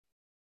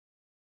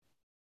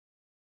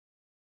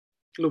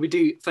Lord, we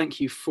do thank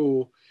you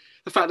for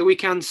the fact that we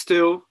can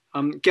still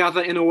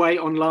gather in a way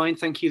online.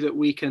 Thank you that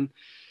we can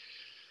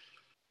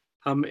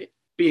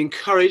be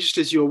encouraged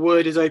as your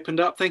word is opened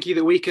up. Thank you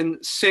that we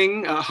can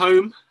sing at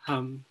home.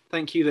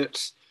 Thank you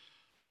that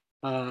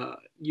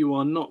you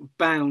are not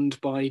bound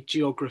by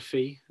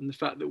geography and the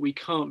fact that we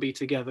can't be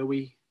together.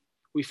 We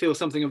feel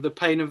something of the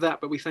pain of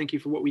that, but we thank you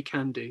for what we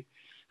can do.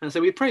 And so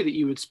we pray that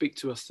you would speak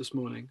to us this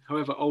morning,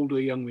 however old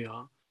or young we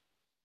are.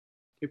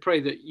 We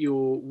pray that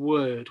your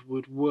word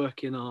would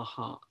work in our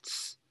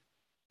hearts.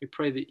 We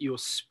pray that your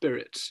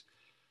spirit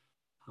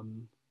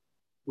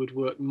would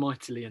work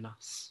mightily in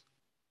us.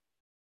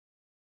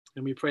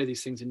 And we pray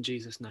these things in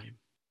Jesus' name.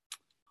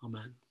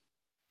 Amen.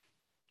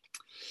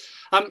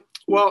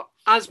 Well,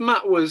 as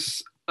Matt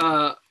was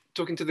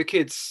talking to the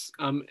kids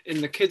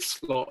in the kids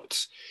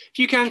slot, if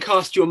you can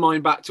cast your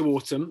mind back to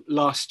autumn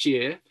last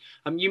year,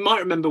 you might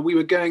remember we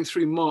were going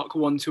through Mark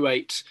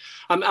 1-8,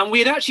 and we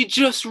had actually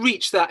just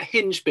reached that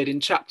hinge bit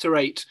in chapter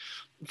 8.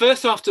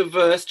 Verse after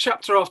verse,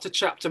 chapter after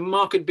chapter,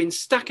 Mark had been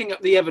stacking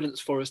up the evidence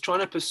for us,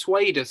 trying to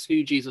persuade us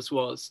who Jesus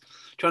was,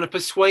 trying to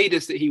persuade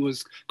us that he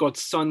was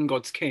God's son,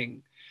 God's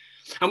king.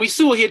 And we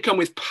saw he had come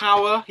with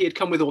power, he had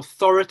come with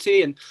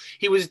authority, and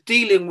he was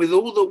dealing with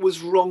all that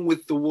was wrong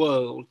with the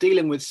world,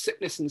 dealing with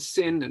sickness and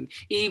sin and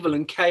evil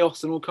and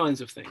chaos and all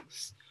kinds of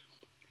things.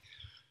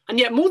 And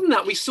yet more than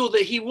that, we saw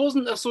that he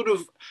wasn't a sort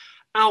of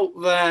out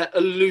there,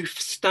 aloof,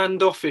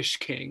 standoffish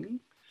king,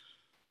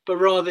 but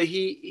rather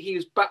he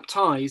was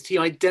baptized, he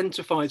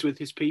identifies with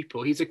his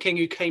people. He's a king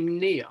who came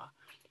near,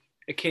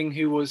 a king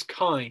who was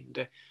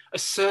kind, a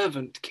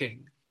servant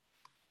king.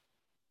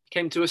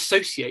 Came to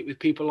associate with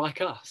people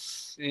like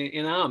us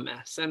in our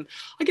mess. And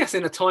I guess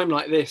in a time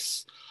like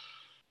this,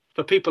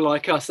 for people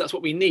like us, that's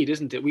what we need,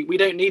 isn't it? We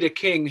don't need a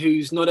king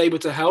who's not able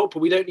to help, or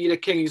we don't need a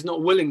king who's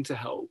not willing to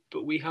help,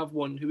 but we have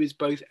one who is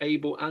both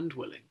able and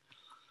willing.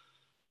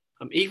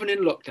 Even in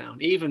lockdown,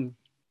 even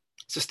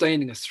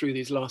sustaining us through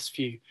these last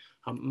few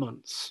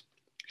months.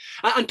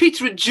 And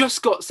Peter had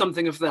just got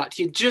something of that.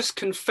 He had just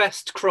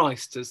confessed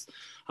Christ, as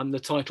the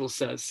title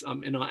says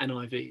in our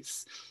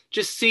NIVs.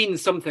 Just seen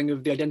something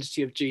of the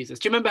identity of Jesus.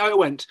 Do you remember how it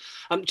went?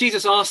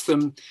 Jesus asked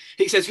them,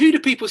 he says, "Who do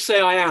people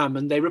say I am?"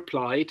 And they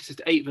replied, this is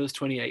 8 verse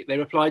 28, they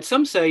replied,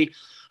 "Some say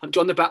I'm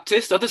John the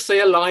Baptist, others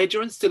say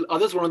Elijah, and still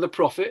others one of the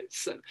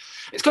prophets." And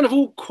it's kind of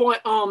all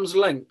quite arm's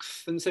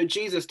length. And so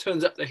Jesus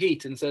turns up the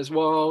heat and says,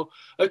 "Well,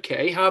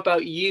 okay, how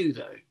about you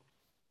though?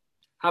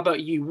 How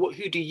about you?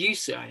 Who do you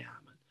say I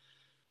am?"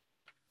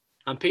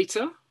 And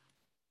Peter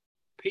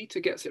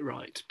gets it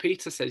right.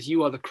 Peter says,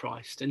 "You are the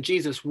Christ." And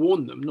Jesus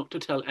warned them not to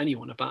tell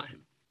anyone about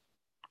him.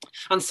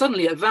 And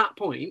suddenly at that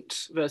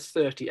point, verse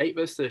 30, 8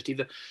 verse 30,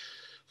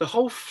 the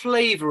whole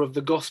flavour of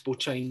the gospel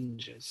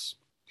changes.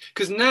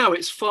 Because now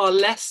it's far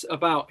less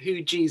about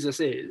who Jesus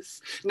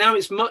is. Now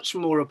it's much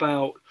more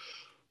about,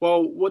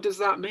 well, what does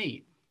that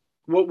mean?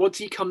 What's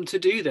he come to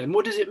do then?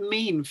 What does it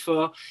mean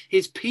for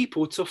his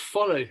people to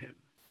follow him?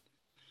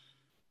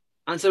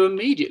 And so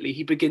immediately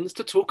he begins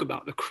to talk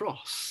about the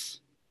cross.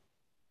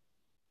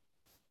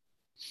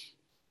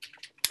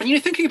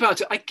 And thinking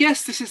about it, I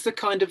guess this is the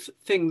kind of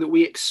thing that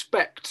we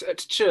expect at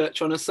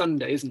church on a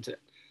Sunday, isn't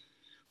it?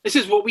 This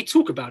is what we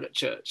talk about at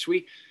church.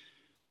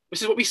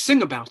 This is what we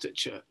sing about at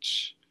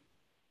church.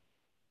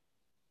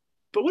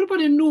 But what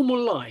about in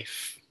normal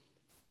life?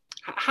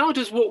 How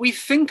does what we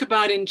think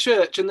about in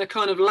church and the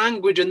kind of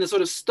language and the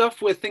sort of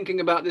stuff we're thinking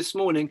about this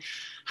morning,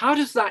 how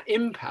does that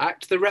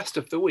impact the rest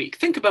of the week?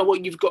 Think about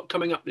what you've got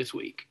coming up this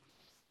week.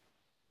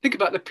 Think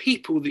about the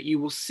people that you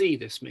will see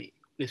this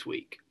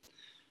week.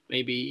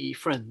 Maybe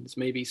friends,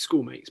 maybe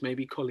schoolmates,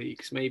 maybe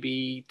colleagues,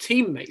 maybe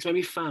teammates,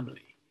 maybe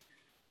family.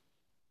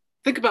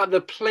 Think about the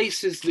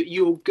places that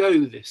you'll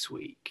go this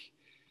week.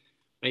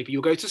 Maybe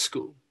you'll go to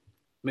school.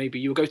 Maybe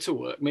you'll go to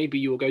work. Maybe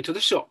you'll go to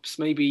the shops.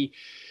 Maybe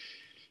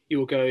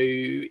you'll go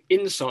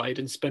inside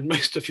and spend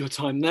most of your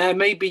time there.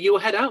 Maybe you'll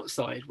head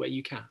outside where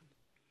you can.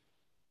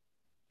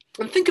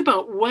 And think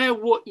about where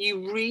what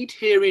you read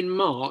here in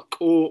Mark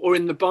or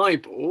in the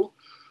Bible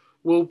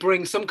will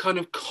bring some kind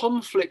of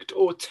conflict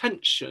or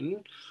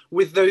tension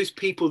with those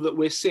people that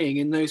we're seeing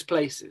in those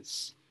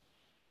places.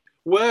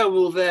 Where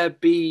will there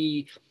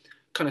be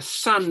kind of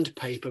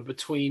sandpaper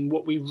between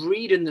what we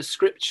read in the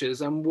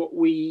scriptures and what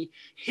we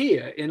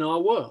hear in our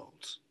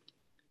world?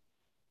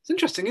 It's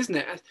interesting, isn't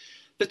it?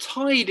 The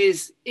tide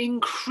is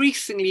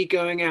increasingly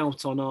going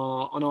out on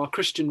our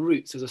Christian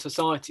roots as a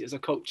society, as a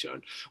culture.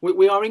 And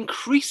we are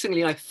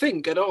increasingly, I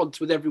think, at odds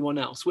with everyone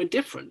else. We're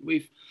different.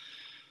 We've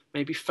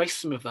maybe faced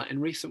some of that in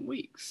recent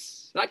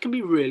weeks. That can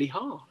be really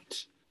hard.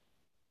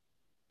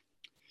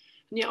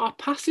 And yet our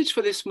passage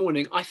for this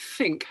morning, I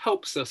think,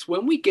 helps us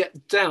when we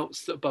get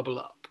doubts that bubble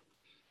up.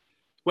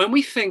 When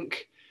we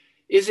think,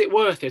 is it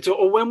worth it?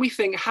 Or when we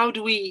think, how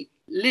do we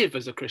live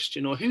as a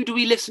Christian? Or who do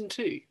we listen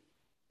to?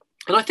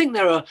 And I think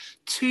there are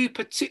two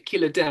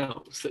particular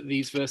doubts that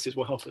these verses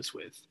will help us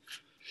with.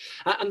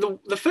 And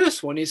the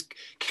first one is,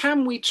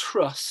 can we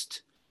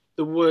trust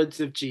the words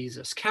of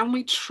Jesus? Can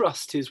we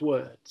trust his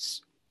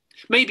words?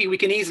 Maybe we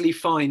can easily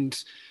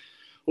find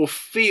or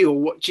feel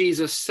what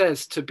Jesus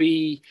says to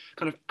be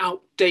kind of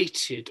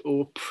outdated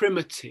or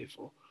primitive.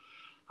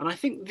 And I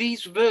think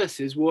these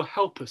verses will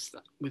help us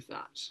with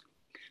that.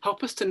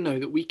 Help us to know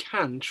that we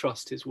can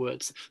trust his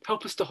words.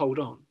 Help us to hold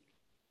on.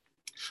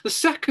 The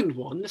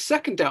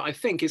second doubt, I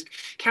think, is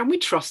can we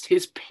trust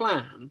his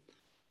plan?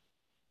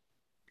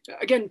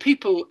 Again,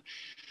 people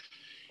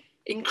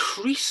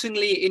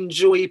increasingly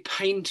enjoy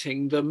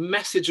painting the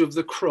message of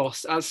the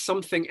cross as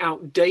something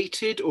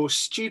outdated or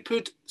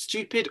stupid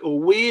or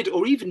weird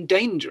or even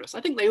dangerous.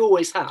 I think they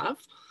always have,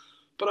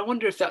 but I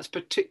wonder if that's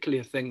particularly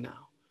a thing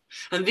now.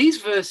 And these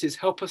verses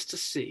help us to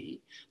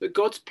see that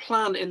God's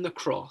plan in the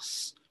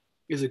cross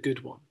is a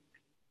good one.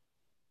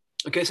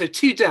 Okay, so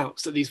two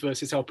doubts that these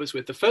verses help us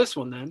with. The first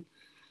one then,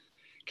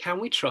 can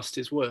we trust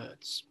his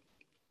words?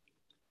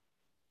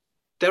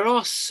 There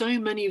are so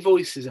many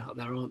voices out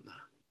there, aren't there?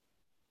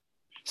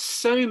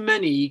 So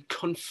many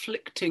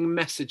conflicting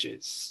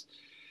messages.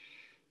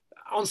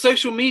 On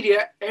social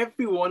media,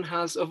 everyone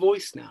has a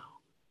voice now.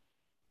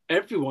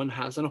 Everyone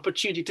has an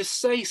opportunity to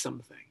say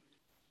something.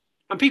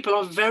 And people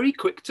are very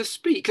quick to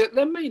speak.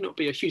 There may not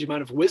be a huge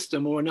amount of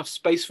wisdom or enough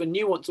space for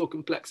nuance or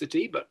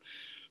complexity, but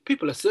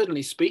people are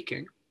certainly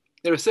speaking.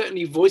 There are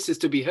certainly voices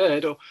to be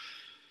heard, or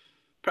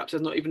perhaps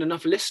there's not even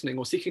enough listening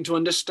or seeking to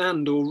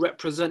understand or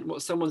represent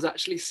what someone's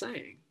actually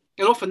saying.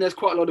 And often there's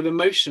quite a lot of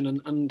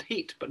emotion and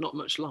heat, but not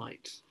much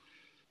light.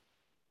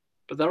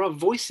 But there are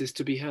voices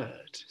to be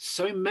heard,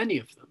 so many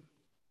of them.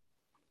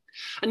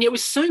 And yet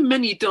with so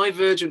many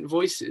divergent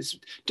voices,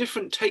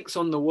 different takes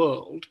on the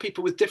world,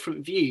 people with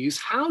different views,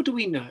 how do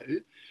we know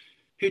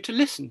who to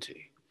listen to?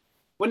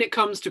 When it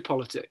comes to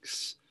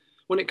politics,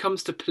 when it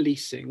comes to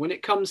policing, when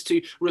it comes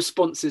to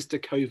responses to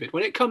COVID,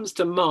 when it comes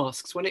to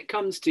masks, when it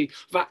comes to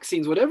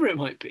vaccines, whatever it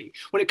might be,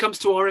 when it comes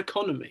to our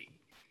economy,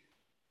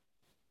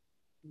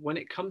 when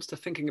it comes to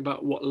thinking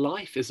about what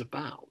life is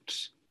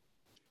about,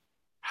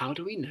 how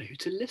do we know who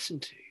to listen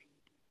to?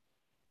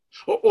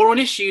 Or on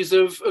issues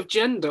of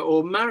gender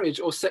or marriage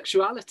or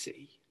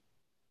sexuality,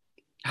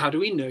 how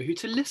do we know who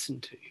to listen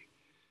to?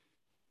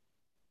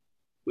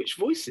 Which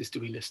voices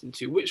do we listen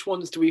to? Which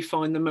ones do we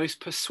find the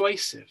most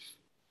persuasive?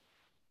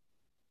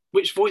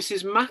 Which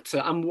voices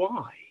matter and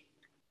why?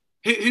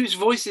 Whose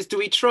voices do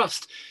we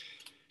trust?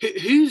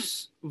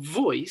 Whose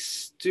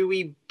voice do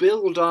we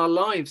build our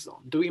lives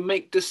on? Do we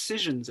make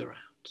decisions around?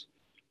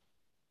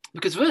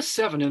 Because verse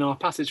 7 in our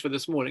passage for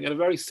this morning, at a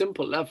very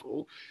simple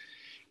level,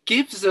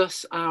 gives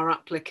us our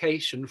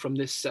application from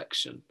this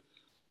section.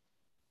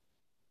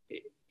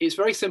 It's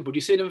very simple. Do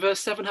you see it in verse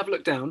 7? Have a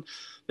look down.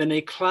 Then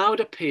a cloud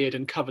appeared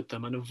and covered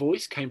them, and a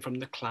voice came from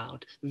the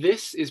cloud.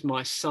 This is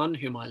my son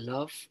whom I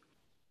love.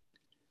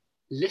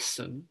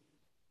 Listen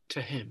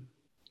to him.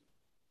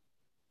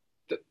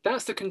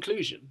 That's the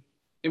conclusion.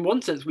 In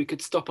one sense, we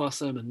could stop our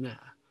sermon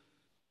there.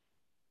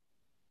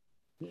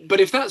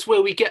 But if that's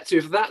where we get to,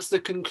 if that's the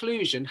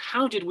conclusion,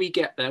 how did we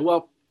get there?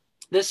 Well,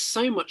 there's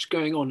so much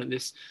going on in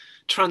this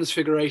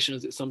transfiguration,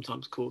 as it's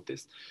sometimes called,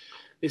 this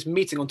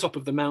meeting on top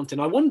of the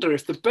mountain. I wonder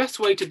if the best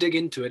way to dig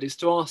into it is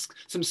to ask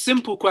some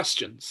simple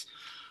questions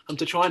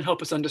to try and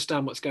help us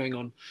understand what's going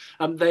on.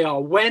 They are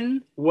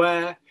when,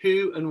 where,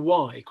 who, and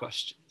why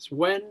questions.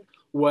 When,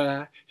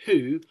 where,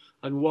 who,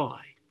 and why.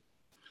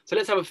 So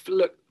let's have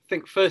a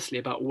think firstly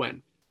about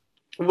when.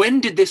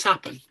 When did this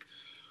happen?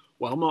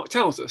 Well, Mark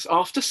tells us,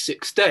 after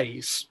 6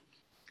 days.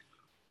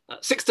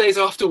 6 days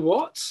after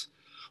what?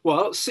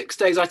 Well, 6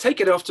 days, I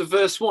take it after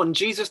verse 1,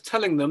 Jesus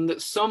telling them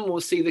that some will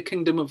see the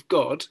kingdom of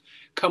God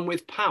come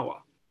with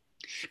power.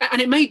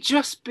 And it may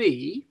just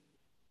be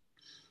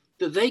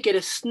that they get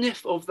a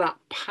sniff of that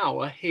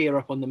power here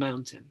up on the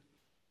mountain.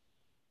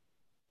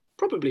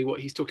 Probably what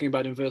he's talking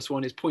about in verse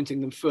 1 is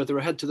pointing them further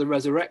ahead to the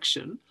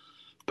resurrection,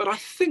 but I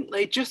think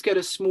they just get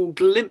a small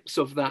glimpse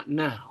of that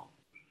now.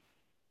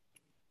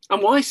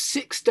 And why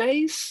 6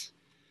 days?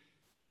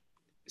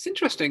 It's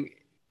interesting.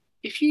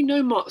 If you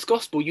know Mark's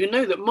gospel, you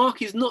know that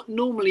Mark is not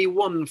normally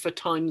one for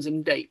times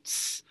and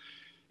dates.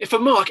 If for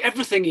Mark,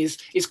 everything is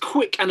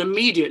quick and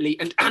immediately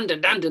and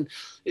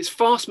it's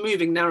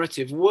fast-moving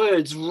narrative,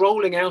 words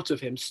rolling out of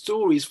him,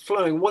 stories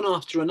flowing one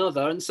after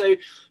another. And so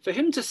for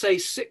him to say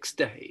 6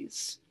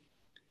 days,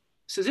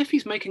 it's as if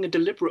he's making a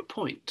deliberate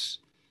point.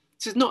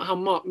 This is not how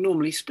Mark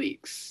normally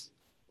speaks.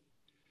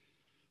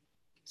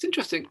 It's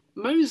interesting.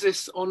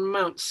 Moses on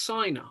Mount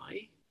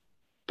Sinai,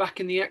 back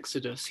in the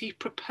Exodus, he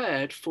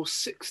prepared for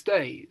 6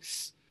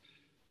 days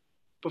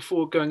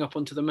before going up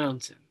onto the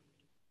mountain.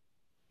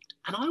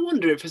 And I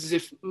wonder if it's as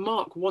if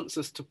Mark wants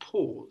us to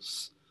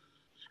pause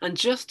and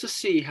just to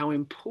see how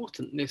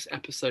important this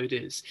episode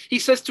is. He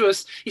says to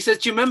us, do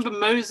you remember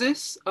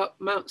Moses up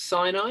Mount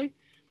Sinai?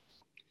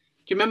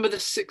 Do you remember the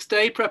 6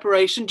 day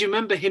preparation? Do you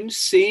remember him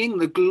seeing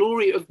the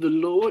glory of the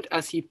Lord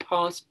as he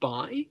passed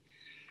by?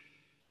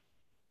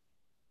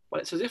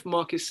 Well, it's as if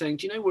Mark is saying,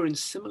 do you know, we're in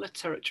similar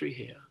territory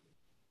here.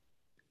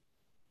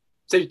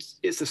 So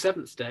it's the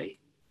 7th day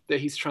that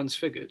he's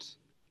transfigured.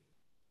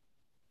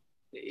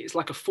 It's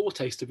like a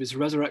foretaste of his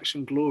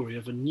resurrection glory,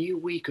 of a new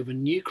week, of a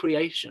new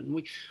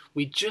creation.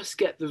 We just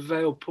get the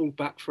veil pulled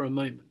back for a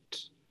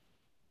moment.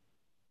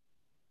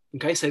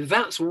 Okay, so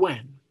that's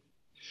when.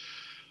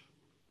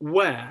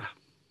 Where?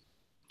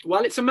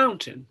 Well, it's a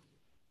mountain.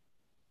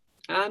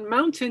 And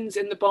mountains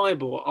in the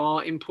Bible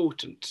are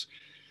important.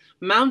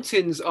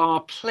 Mountains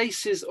are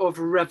places of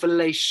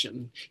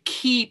revelation.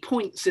 Key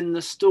points in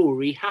the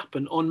story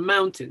happen on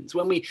mountains.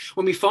 When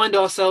we find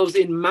ourselves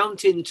in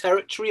mountain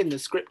territory in the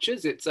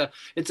scriptures, it's a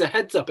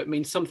heads up. It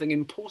means something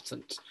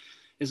important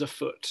is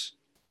afoot.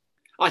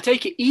 I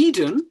take it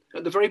Eden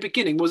at the very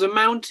beginning was a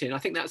mountain. I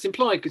think that's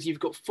implied because you've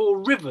got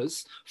 4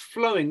 rivers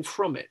flowing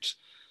from it.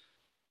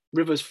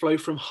 Rivers flow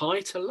from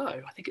high to low.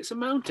 I think it's a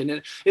mountain.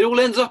 And it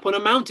all ends up on a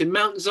mountain.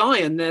 Mount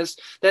Zion, there's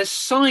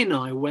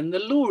Sinai when the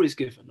law is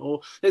given,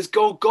 or there's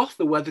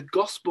Golgotha where the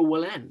gospel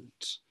will end.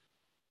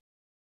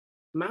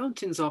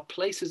 Mountains are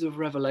places of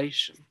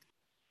revelation.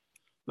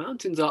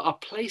 Mountains are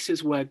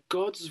places where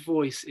God's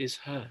voice is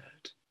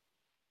heard.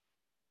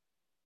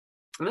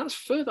 And that's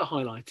further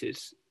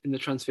highlighted in the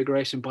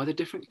Transfiguration by the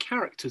different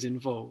characters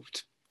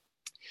involved.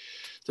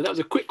 So that was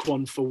a quick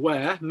one for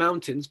where,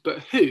 mountains,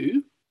 but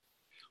who?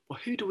 Well,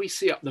 who do we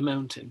see up the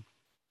mountain?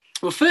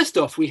 Well, first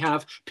off, we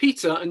have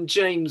Peter and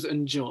James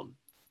and John.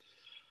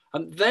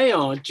 And they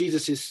are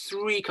Jesus's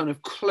 3 kind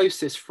of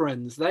closest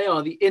friends. They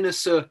are the inner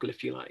circle,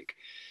 if you like.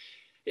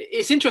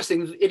 It's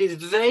interesting, it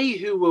is they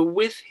who were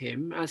with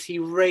him as he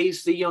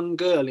raised the young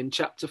girl in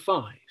chapter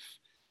 5.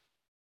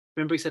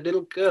 Remember, he said,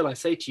 little girl, I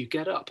say to you,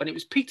 get up. And it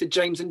was Peter,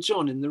 James and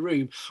John in the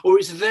room. Or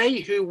it's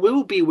they who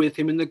will be with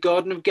him in the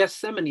Garden of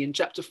Gethsemane in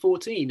chapter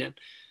 14.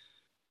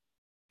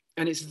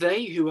 And it's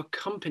they who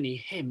accompany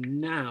him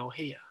now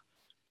here.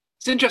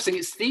 It's interesting.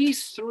 It's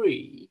these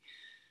 3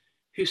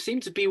 who seem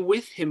to be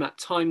with him at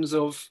times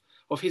of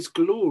his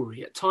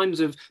glory, at times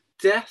of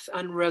death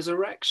and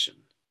resurrection.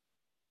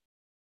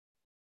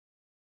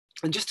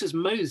 And just as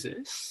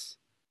Moses,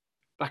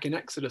 back in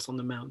Exodus on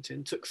the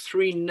mountain, took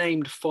 3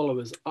 named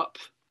followers up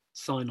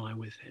Sinai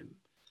with him,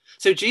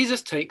 so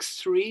Jesus takes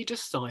 3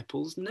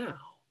 disciples now.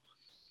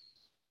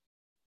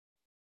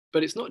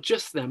 But it's not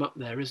just them up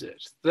there, is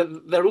it?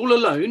 They're all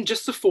alone,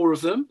 just the 4 of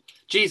them,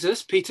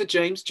 Jesus, Peter,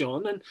 James,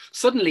 John, and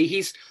suddenly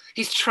he's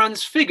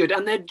transfigured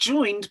and they're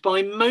joined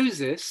by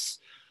Moses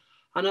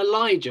and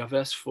Elijah,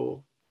 verse 4.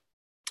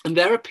 And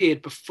there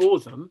appeared before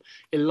them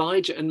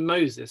Elijah and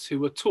Moses who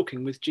were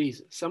talking with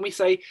Jesus. And we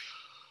say,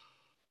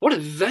 what are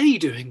they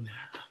doing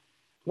there?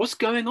 What's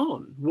going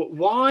on?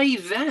 Why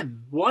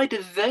them? Why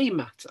do they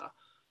matter?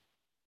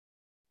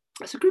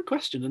 That's a good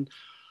question. And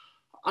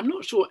I'm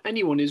not sure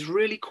anyone is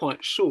really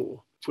quite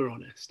sure, if we're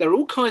honest. There are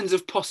all kinds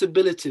of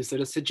possibilities that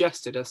are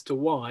suggested as to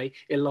why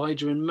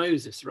Elijah and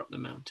Moses are up the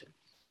mountain.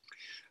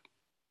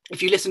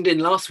 If you listened in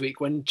last week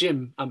when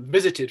Jim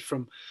visited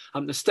from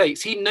the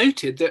States, he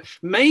noted that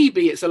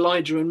maybe it's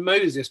Elijah and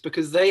Moses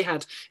because they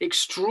had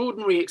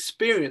extraordinary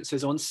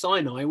experiences on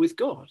Sinai with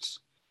God.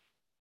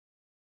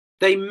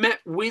 They met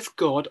with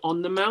God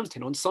on the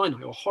mountain, on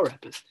Sinai, or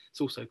Horeb, as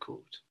it's also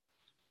called.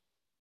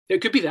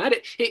 It could be that.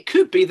 It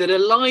could be that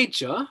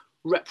Elijah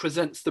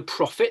represents the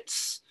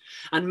prophets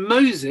and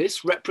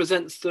Moses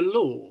represents the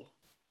law.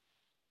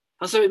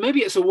 And so maybe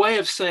it's a way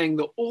of saying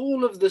that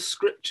all of the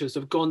scriptures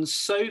have gone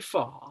so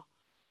far,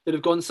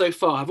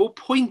 have all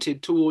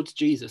pointed towards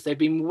Jesus. They've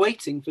been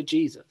waiting for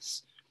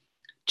Jesus.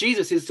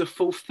 Jesus is the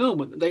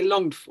fulfillment that they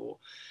longed for.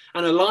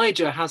 And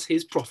Elijah has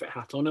his prophet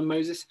hat on and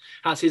Moses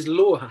has his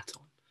law hat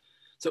on.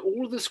 So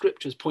all of the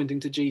scriptures pointing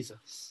to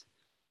Jesus.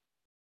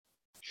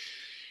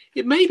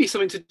 It may be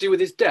something to do with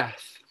his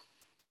death.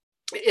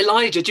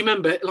 Elijah, do you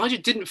remember? Elijah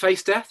didn't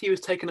face death. He was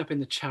taken up in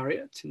the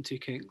chariot in 2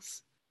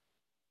 Kings.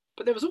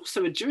 But there was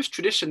also a Jewish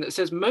tradition that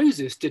says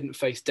Moses didn't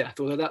face death,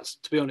 although that's,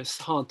 to be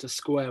honest, hard to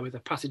square with a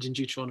passage in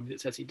Deuteronomy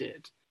that says he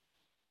did.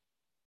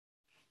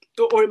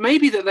 Or it may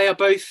be that they are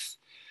both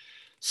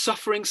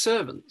suffering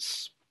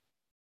servants,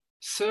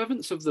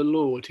 servants of the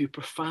Lord who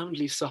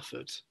profoundly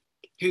suffered,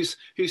 whose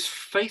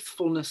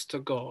faithfulness to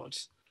God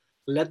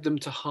led them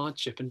to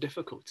hardship and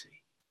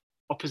difficulty,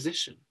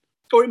 opposition.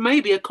 Or it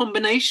may be a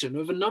combination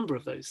of a number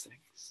of those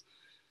things.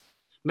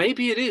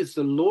 Maybe it is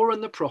the law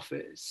and the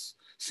prophets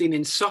seen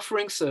in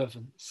suffering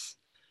servants.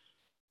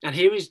 And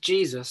here is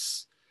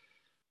Jesus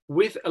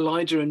with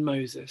Elijah and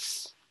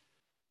Moses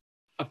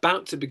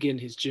about to begin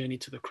his journey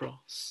to the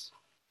cross.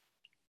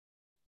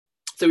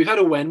 So we've had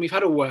a when, we've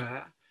had a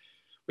where,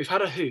 we've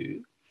had a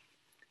who.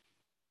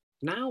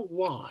 Now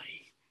why?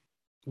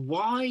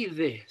 Why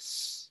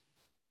this?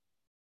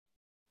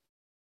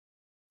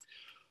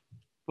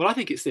 Well, I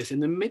think it's this. In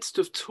the midst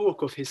of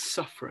talk of his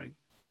suffering,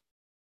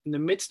 in the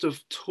midst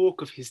of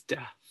talk of his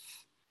death,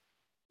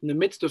 in the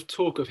midst of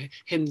talk of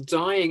him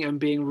dying and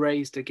being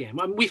raised again.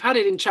 We've had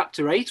it in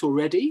chapter 8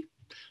 already,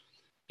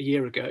 a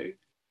year ago.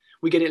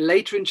 We get it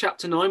later in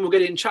chapter 9. We'll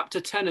get it in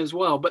chapter 10 as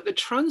well. But the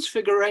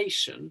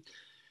transfiguration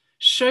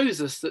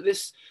shows us that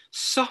this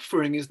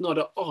suffering is not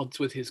at odds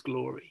with his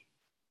glory.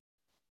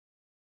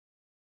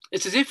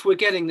 It's as if we're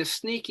getting the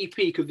sneaky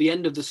peek of the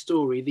end of the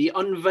story, the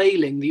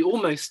unveiling, the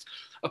almost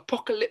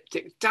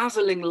apocalyptic,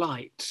 dazzling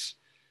light,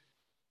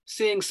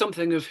 seeing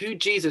something of who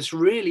Jesus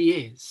really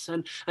is.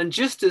 And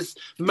just as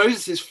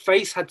Moses'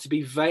 face had to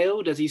be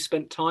veiled as he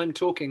spent time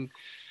talking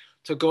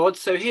to God.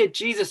 So here,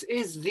 Jesus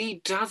is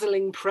the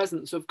dazzling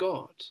presence of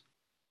God.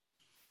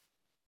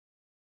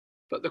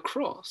 But the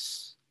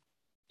cross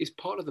is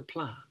part of the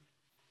plan.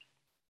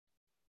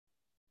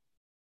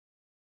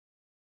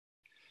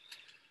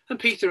 And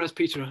Peter,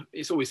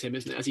 it's always him,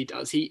 isn't it, as he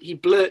does, he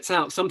blurts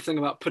out something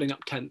about putting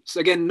up tents.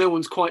 Again, no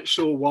one's quite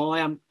sure why.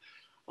 I'm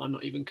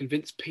not even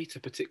convinced Peter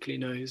particularly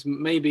knows.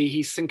 Maybe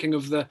he's thinking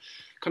of the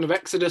kind of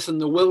Exodus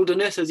and the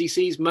wilderness as he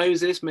sees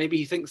Moses. Maybe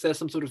he thinks there's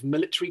some sort of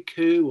military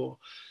coup, or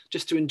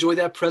just to enjoy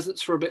their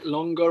presence for a bit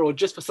longer, or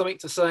just for something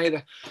to say.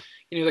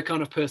 The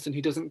kind of person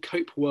who doesn't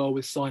cope well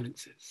with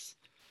silences.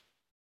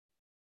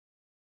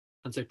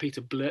 And so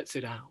Peter blurts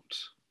it out.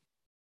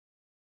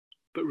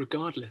 But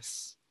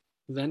regardless,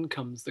 then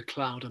comes the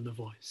cloud and the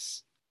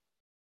voice.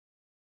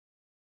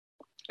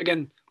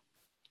 Again,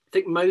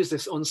 think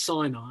Moses on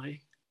Sinai.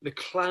 The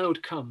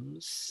cloud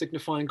comes,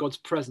 signifying God's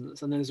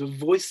presence, and there's a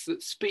voice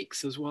that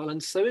speaks as well,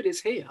 and so it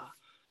is here.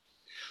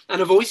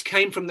 And a voice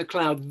came from the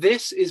cloud,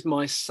 "This is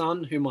my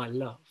son whom I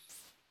love.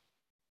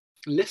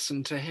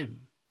 Listen to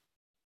him."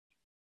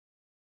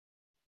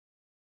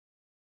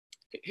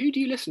 Who do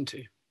you listen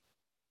to?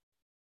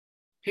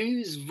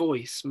 Whose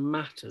voice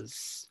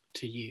matters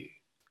to you?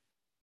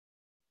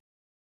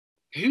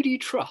 Who do you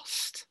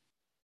trust?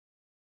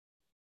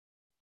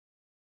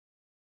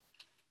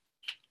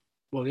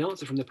 Well, the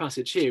answer from the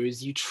passage here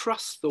is you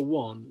trust the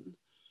one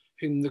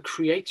whom the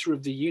creator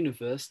of the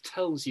universe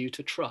tells you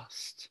to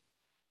trust.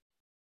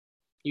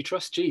 You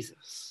trust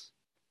Jesus.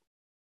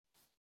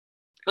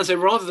 And so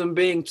rather than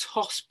being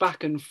tossed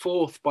back and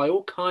forth by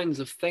all kinds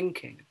of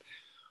thinking,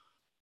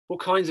 all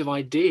kinds of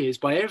ideas,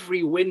 by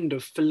every wind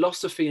of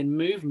philosophy and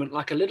movement,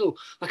 like a little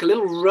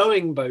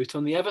rowing boat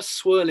on the ever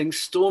swirling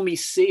stormy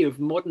sea of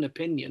modern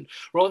opinion,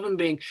 rather than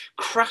being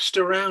crashed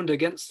around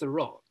against the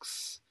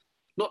rocks,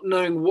 not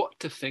knowing what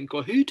to think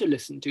or who to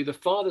listen to, the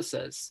Father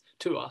says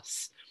to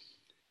us,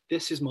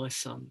 "This is my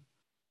Son,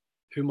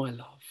 whom I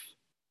love.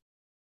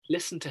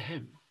 Listen to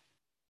him."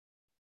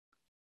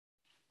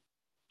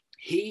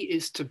 He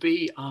is to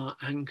be our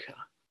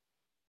anchor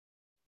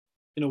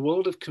in a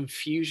world of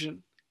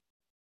confusion,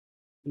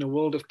 in a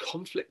world of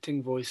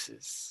conflicting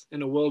voices,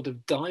 in a world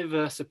of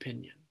diverse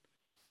opinion,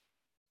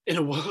 in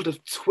a world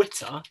of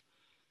Twitter.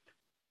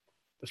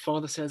 The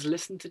Father says,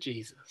 "Listen to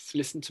Jesus,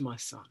 listen to my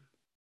Son."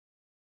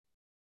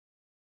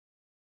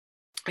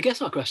 I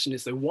guess our question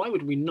is, though, why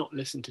would we not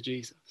listen to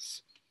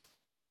Jesus?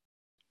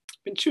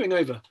 I've been chewing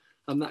over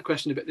that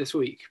question a bit this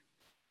week.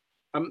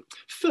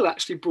 Phil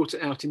actually brought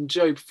it out in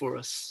Job for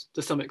us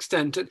to some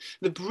extent.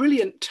 The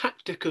brilliant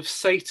tactic of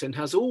Satan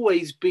has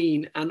always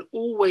been and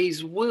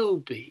always will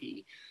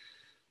be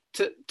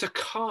to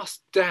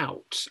cast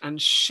doubt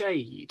and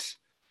shade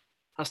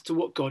as to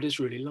what God is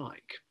really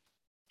like.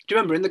 Do you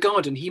remember in the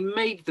garden, he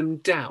made them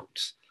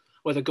doubt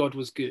whether God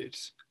was good,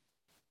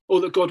 or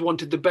that God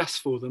wanted the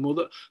best for them, or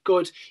that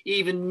God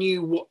even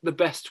knew what the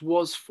best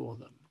was for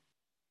them.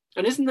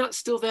 And isn't that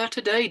still there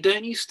today?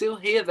 Don't you still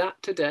hear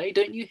that today?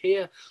 Don't you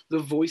hear the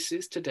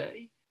voices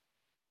today?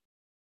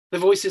 The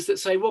voices that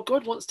say, well,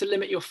 God wants to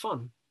limit your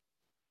fun.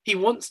 He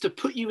wants to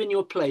put you in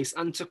your place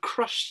and to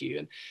crush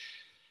you.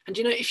 And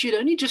if you'd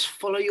only just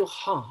follow your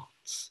heart,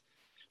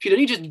 if you'd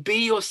only just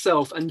be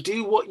yourself and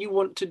do what you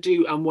want to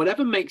do and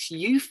whatever makes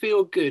you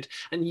feel good,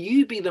 and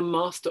you be the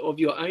master of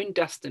your own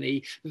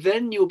destiny,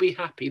 then you'll be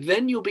happy.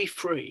 Then you'll be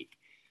free.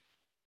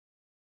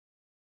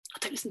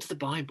 Don't listen to the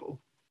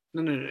Bible.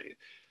 No.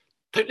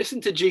 Don't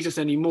listen to Jesus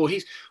anymore.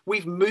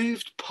 We've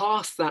moved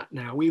past that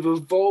now. We've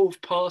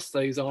evolved past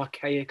those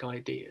archaic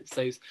ideas,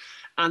 those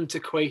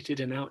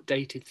antiquated and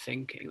outdated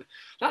thinking.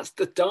 That's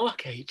the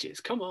Dark Ages.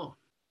 Come on.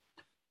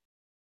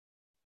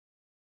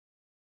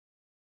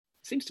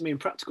 It seems to me in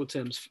practical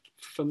terms,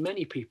 for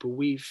many people,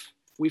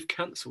 we've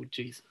cancelled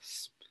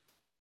Jesus.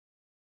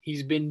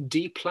 He's been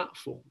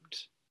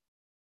deplatformed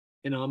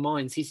in our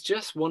minds. He's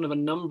just one of a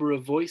number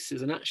of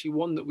voices, and actually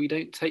one that we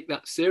don't take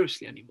that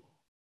seriously anymore.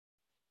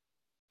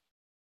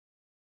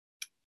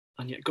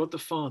 And yet God the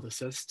Father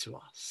says to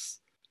us,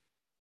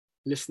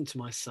 listen to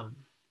my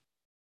Son.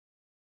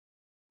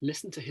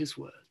 Listen to his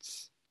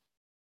words.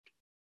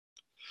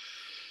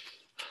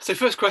 So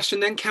first question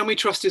then, can we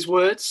trust his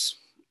words?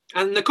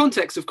 And the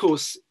context, of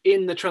course,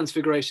 in the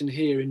Transfiguration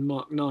here in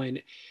Mark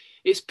 9,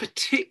 is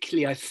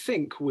particularly, I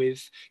think,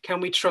 with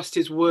can we trust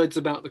his words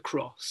about the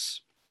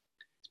cross?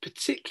 It's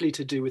particularly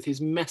to do with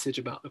his message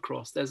about the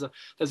cross. There's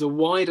a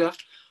wider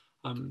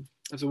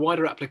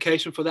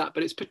application for that,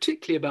 but it's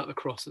particularly about the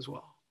cross as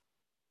well.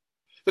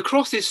 The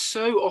cross is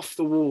so off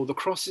the wall. The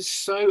cross is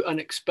so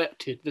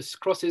unexpected. This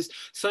cross is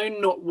so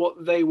not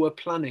what they were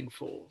planning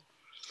for.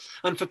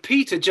 And for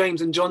Peter,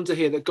 James, and John to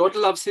hear that God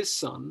loves his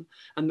Son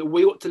and that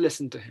we ought to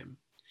listen to him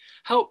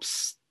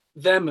helps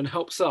them and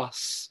helps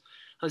us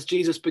as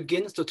Jesus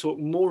begins to talk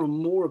more and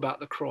more about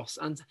the cross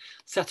and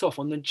set off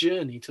on the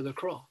journey to the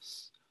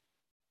cross.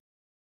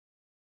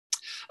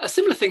 A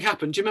similar thing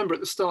happened, do you remember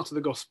at the start of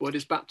the gospel at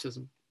his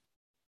baptism?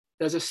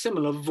 There's a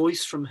similar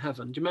voice from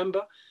heaven. Do you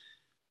remember?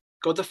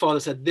 God the Father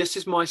said, "This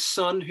is my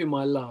Son whom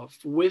I love.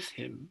 With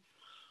him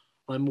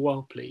I'm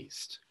well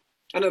pleased."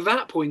 And at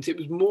that point, it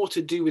was more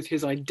to do with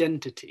his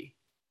identity.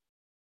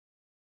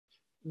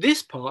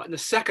 This part, in the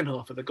second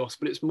half of the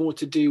gospel, it's more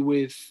to do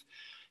with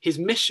his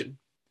mission,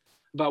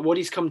 about what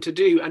he's come to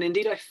do. And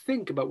indeed, I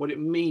think about what it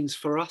means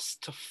for us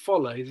to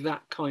follow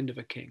that kind of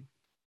a king.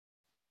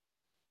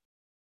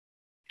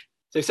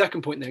 So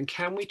second point then,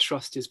 can we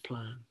trust his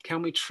plan?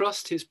 Can we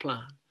trust his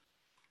plan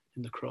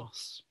in the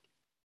cross?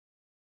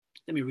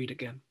 Let me read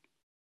again.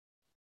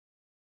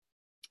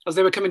 As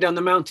they were coming down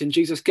the mountain,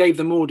 Jesus gave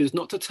them orders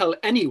not to tell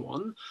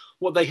anyone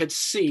what they had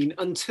seen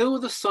until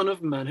the Son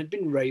of Man had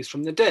been raised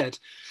from the dead.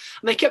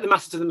 And they kept the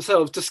matter to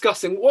themselves,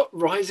 discussing what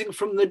rising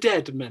from the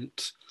dead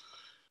meant.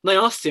 And they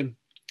asked him,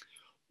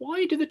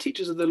 "Why do the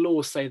teachers of the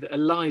law say that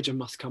Elijah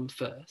must come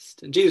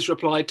first?" And Jesus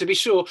replied, "To be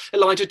sure,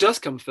 Elijah does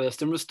come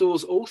first and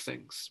restores all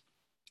things.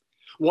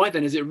 Why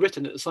then is it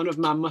written that the Son of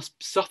Man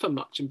must suffer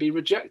much and be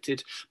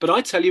rejected? But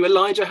I tell you,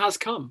 Elijah has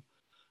come,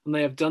 and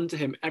they have done to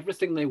him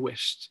everything they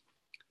wished,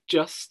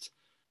 just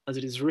as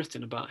it is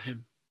written about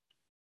him."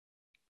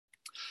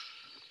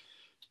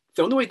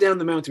 So on the way down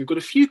the mountain, we've got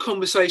a few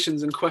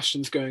conversations and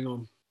questions going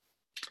on.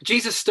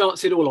 Jesus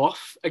starts it all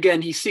off.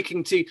 Again, he's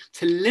seeking to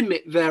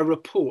limit their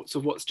reports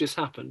of what's just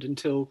happened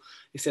until,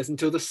 he says,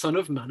 until the Son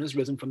of Man has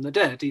risen from the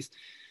dead.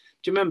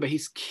 Do you remember,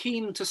 he's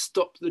keen to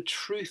stop the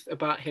truth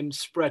about him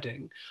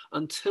spreading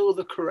until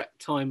the correct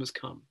time has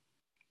come.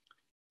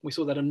 We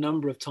saw that a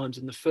number of times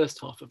in the first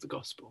half of the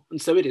gospel.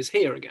 And so it is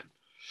here again.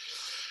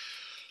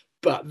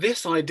 But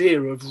this idea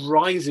of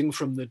rising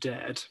from the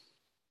dead,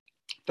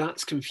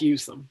 that's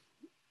confused them.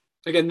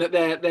 Again, that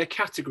their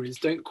categories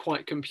don't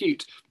quite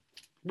compute.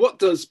 What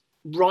does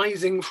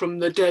rising from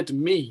the dead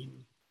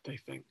mean, they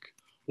think?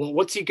 Well,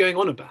 what's he going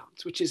on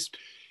about? Which is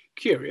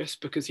curious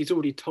because he's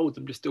already told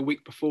them just a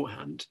week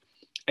beforehand,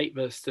 8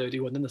 verse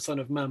 31, then the Son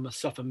of Man must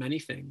suffer many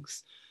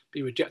things,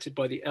 be rejected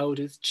by the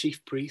elders,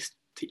 chief priests,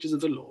 teachers of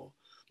the law,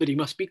 that he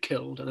must be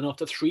killed, and then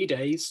after 3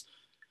 days,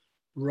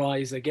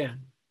 rise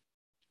again.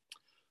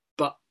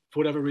 But for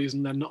whatever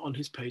reason, they're not on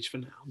his page for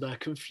now. They're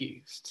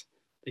confused.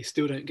 They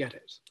still don't get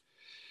it.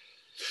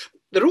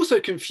 They're also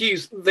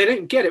confused. They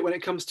don't get it when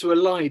it comes to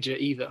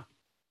Elijah either.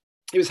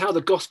 It was how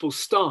the gospel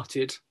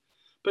started.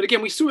 But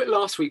again, we saw it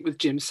last week with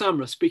Jim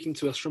Samra speaking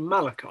to us from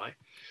Malachi.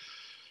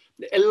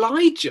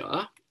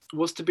 Elijah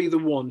was to be the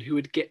one who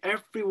would get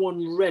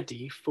everyone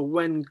ready for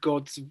when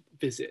God's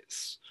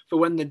visits, for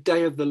when the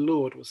day of the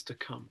Lord was to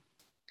come.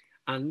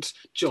 And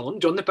John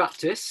the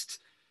Baptist,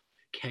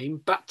 came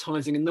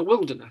baptizing in the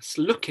wilderness,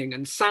 looking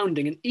and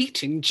sounding and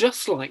eating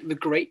just like the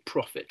great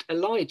prophet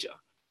Elijah.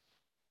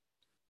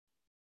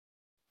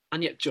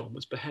 And yet John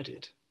was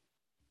beheaded.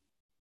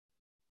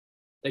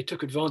 They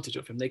took advantage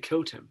of him. They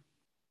killed him.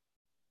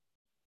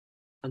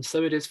 And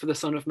so it is for the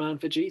Son of Man,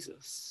 for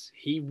Jesus.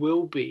 He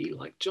will be,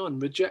 like John,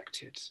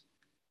 rejected.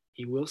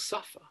 He will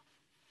suffer.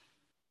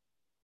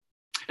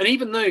 And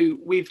even though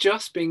we've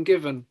just been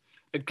given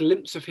a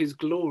glimpse of his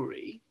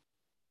glory,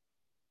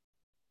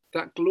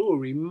 that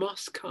glory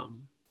must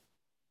come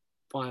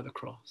via the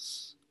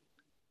cross.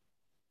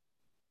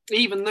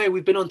 Even though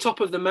we've been on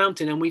top of the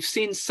mountain and we've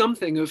seen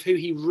something of who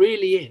he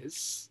really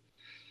is,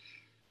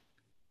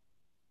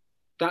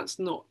 that's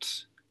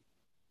not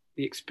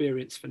the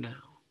experience for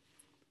now.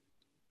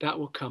 That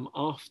will come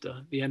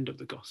after the end of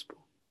the gospel,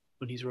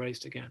 when he's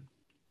raised again.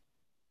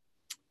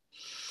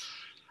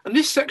 And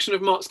this section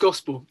of Mark's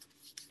gospel,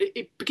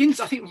 it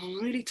begins, I think,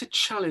 really to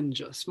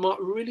challenge us. Mark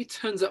really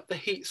turns up the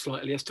heat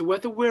slightly as to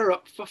whether we're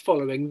up for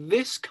following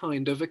this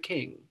kind of a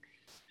king.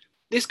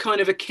 This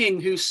kind of a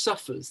king who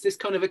suffers, this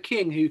kind of a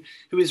king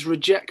who is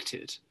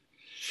rejected.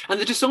 And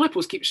the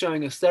disciples keep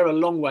showing us they're a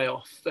long way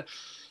off,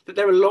 that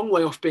they're a long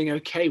way off being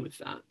okay with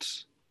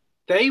that.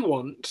 They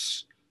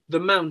want the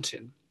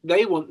mountain.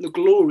 They want the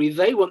glory.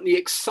 They want the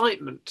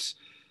excitement.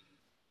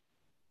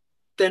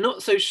 They're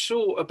not so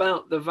sure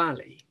about the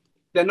valley.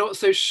 They're not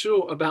so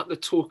sure about the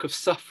talk of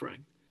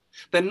suffering.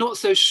 They're not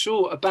so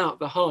sure about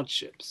the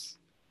hardships.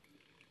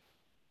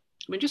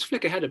 I mean, just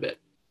flick ahead a bit.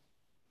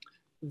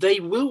 They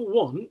will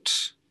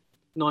want,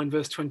 9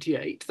 verse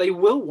 28, they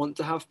will want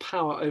to have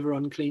power over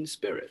unclean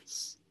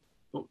spirits.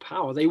 Not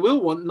power. They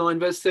will want, 9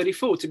 verse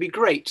 34, to be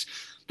great.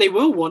 They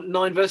will want,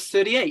 9 verse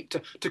 38,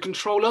 to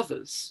control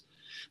others.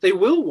 They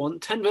will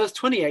want, 10 verse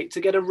 28,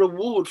 to get a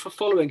reward for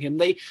following him.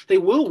 They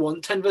will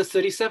want, 10 verse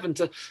 37,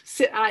 to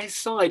sit at his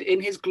side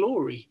in his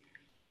glory.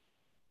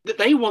 That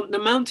they want the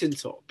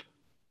mountaintop.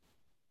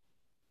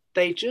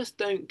 They just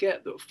don't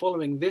get that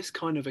following this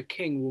kind of a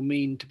king will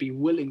mean to be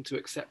willing to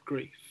accept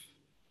grief.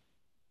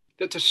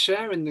 That to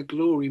share in the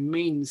glory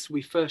means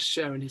we first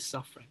share in his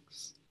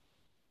sufferings.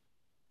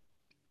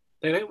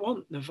 They don't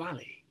want the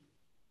valley.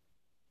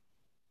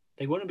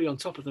 They want to be on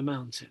top of the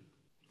mountain.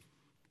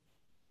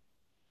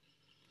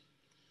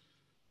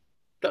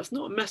 That's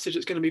not a message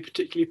that's going to be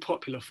particularly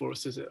popular for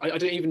us, is it? I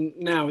don't even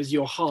now, as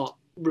your heart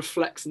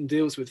reflects and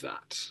deals with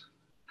that,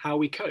 how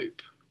we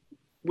cope.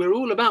 We're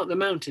all about the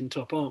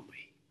mountaintop, aren't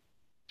we?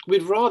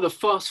 We'd rather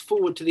fast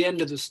forward to the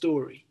end of the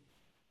story.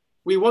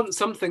 We want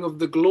something of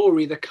the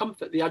glory, the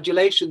comfort, the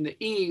adulation, the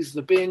ease,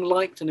 the being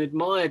liked and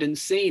admired and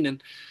seen.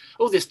 And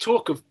All this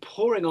talk of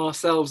pouring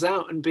ourselves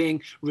out and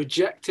being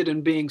rejected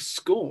and being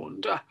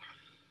scorned,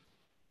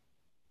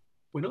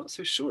 we're not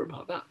so sure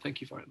about that,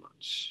 thank you very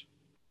much.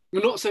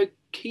 We're not so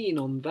keen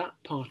on that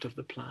part of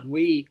the plan.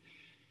 We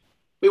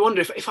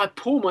wonder if I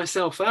pour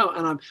myself out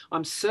and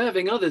I'm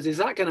serving others, will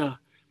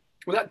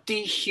that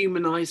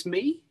dehumanize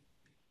me?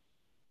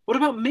 What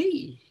about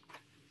me?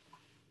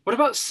 What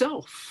about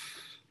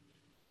self?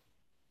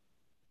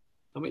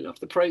 And we love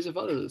the praise of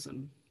others,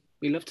 and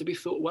we love to be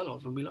thought well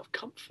of, and we love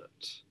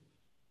comfort.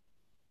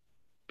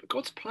 But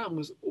God's plan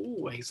was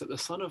always that the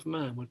Son of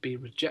Man would be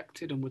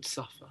rejected and would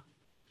suffer.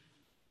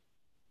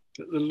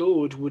 That the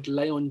Lord would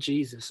lay on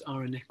Jesus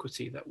our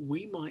iniquity, that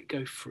we might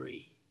go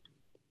free.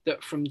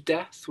 That from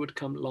death would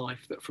come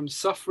life, that from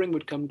suffering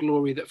would come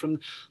glory, that from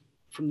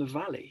the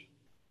valley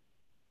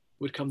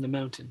would come the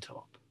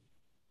mountaintop.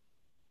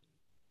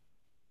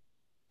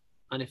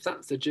 And if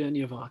that's the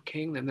journey of our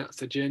King, then that's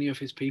the journey of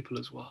his people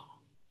as well.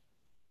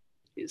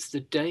 It's the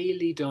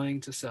daily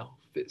dying to self.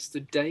 It's the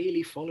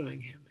daily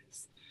following him.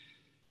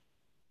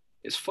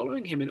 It's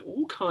following him in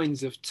all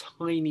kinds of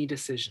tiny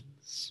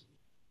decisions,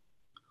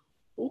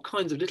 all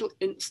kinds of little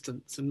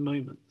instants and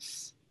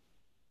moments.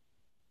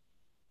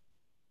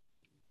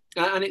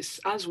 And it's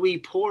as we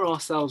pour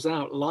ourselves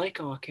out like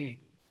our King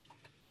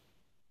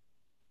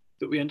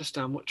that we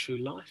understand what true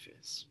life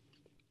is.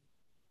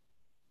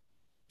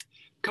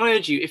 Can I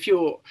urge you, if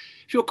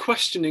you're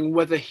questioning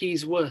whether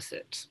he's worth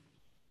it,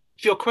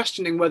 if you're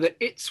questioning whether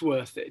it's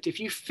worth it, if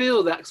you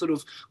feel that sort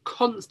of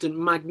constant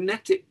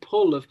magnetic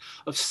pull of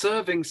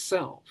serving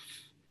self,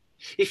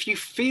 if you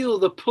feel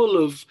the pull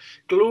of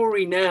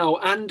glory now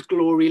and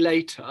glory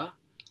later,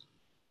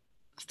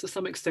 as to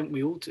some extent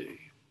we all do,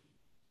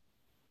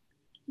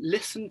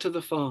 listen to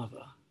the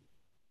Father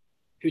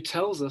who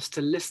tells us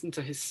to listen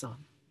to his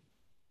Son,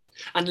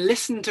 and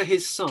listen to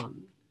his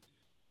Son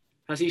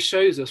as he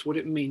shows us what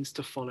it means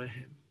to follow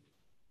him.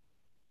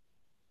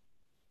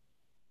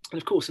 And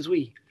of course, as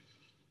we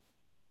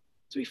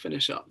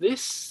finish up,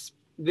 this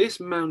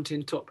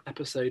mountaintop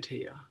episode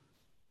here,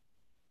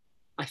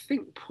 I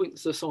think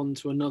points us on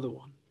to another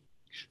one.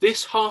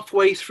 This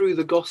halfway through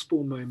the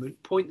gospel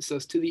moment points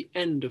us to the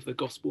end of the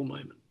gospel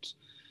moment.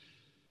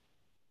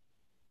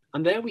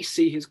 And there we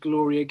see his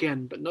glory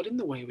again, but not in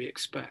the way we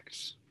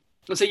expect.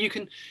 And so you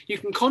can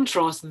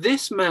contrast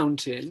this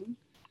mountain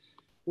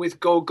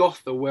with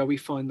Golgotha, where we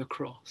find the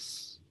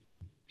cross.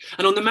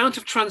 And on the Mount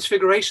of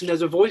Transfiguration,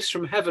 there's a voice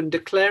from heaven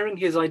declaring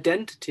his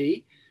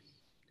identity.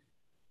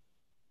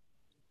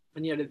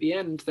 And yet at the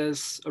end,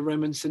 there's a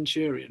Roman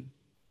centurion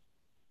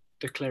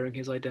declaring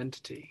his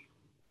identity.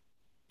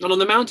 And on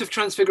the Mount of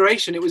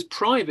Transfiguration, it was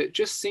private,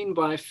 just seen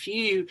by a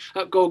few.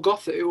 At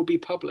Golgotha, it will be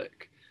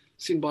public,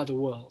 seen by the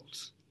world.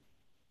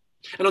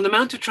 And on the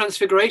Mount of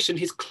Transfiguration,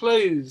 his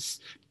clothes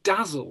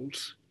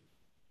dazzled.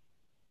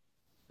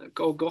 At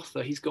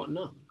Golgotha, he's got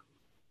none.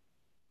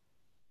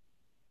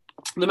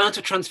 On the Mount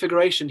of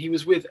Transfiguration, he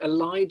was with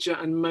Elijah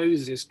and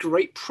Moses,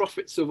 great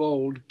prophets of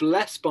old,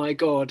 blessed by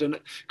God. And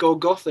at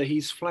Golgotha,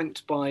 he's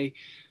flanked by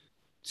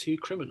two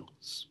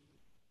criminals,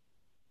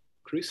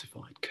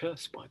 crucified,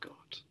 cursed by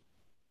God.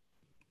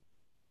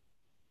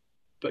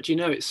 But you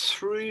know, it's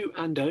through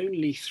and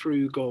only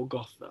through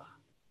Golgotha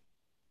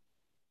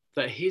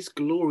that his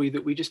glory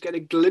that we just get a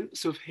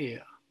glimpse of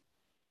here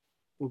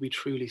will be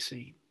truly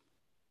seen.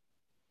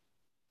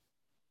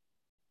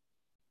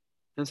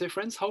 And so,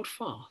 friends, hold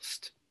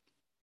fast.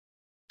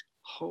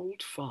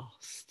 Hold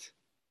fast.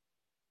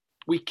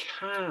 We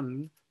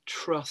can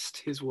trust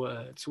his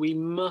words. We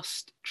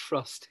must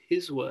trust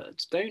his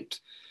words.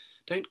 Don't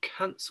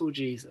cancel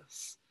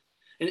Jesus.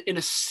 In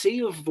a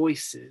sea of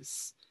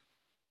voices,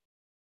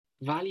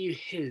 value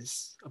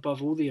his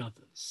above all the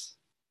others.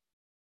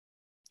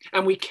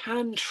 And we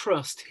can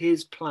trust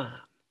his plan.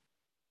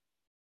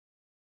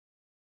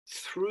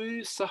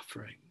 Through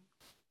suffering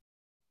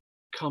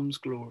comes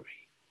glory.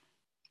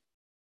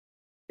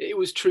 It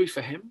was true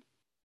for him.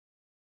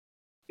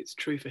 It's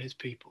true for his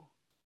people.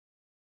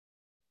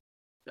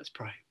 Let's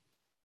pray.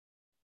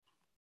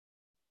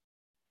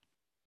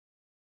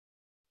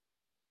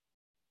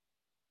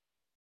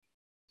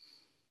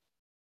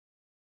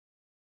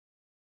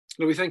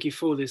 Lord, we thank you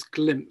for this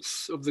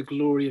glimpse of the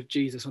glory of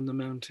Jesus on the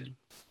mountain.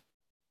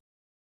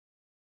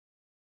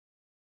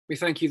 We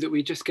thank you that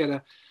we just get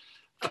a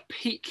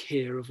peek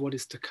here of what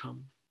is to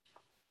come.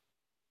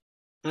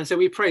 And so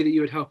we pray that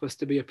you would help us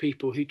to be a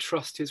people who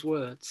trust his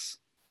words.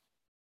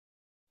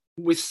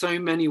 With so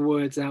many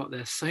words out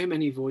there, so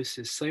many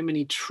voices, so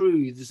many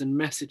truths and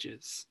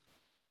messages,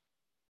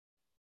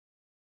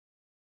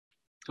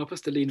 help us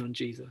to lean on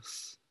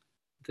Jesus,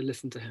 to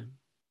listen to him.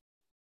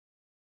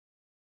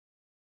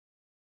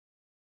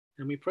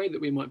 And we pray that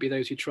we might be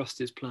those who trust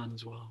his plan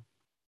as well,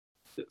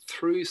 that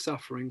through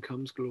suffering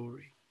comes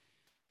glory,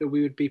 that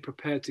we would be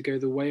prepared to go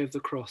the way of the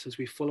cross as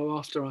we follow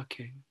after our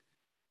King.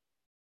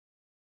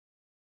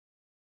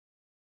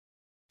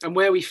 And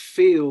where we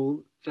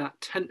feel that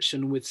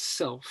tension with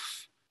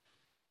self,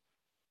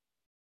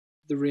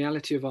 the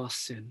reality of our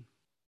sin,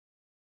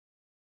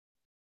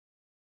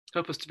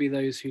 Help us to be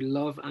those who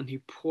love and who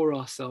pour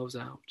ourselves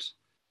out,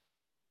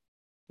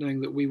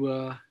 knowing that we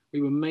were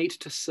made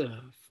to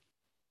serve.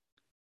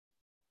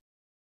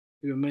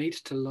 We were made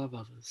to love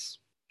others.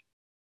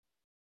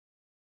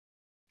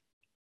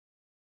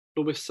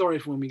 Lord, we're sorry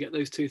for when we get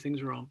those two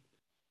things wrong.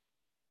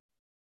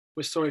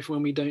 We're sorry for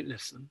when we don't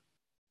listen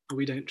or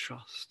we don't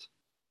trust.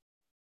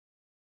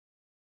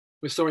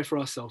 We're sorry for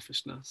our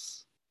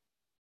selfishness.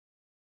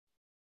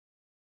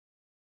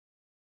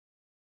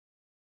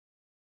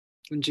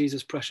 In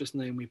Jesus' precious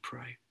name we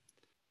pray.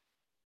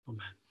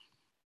 Amen.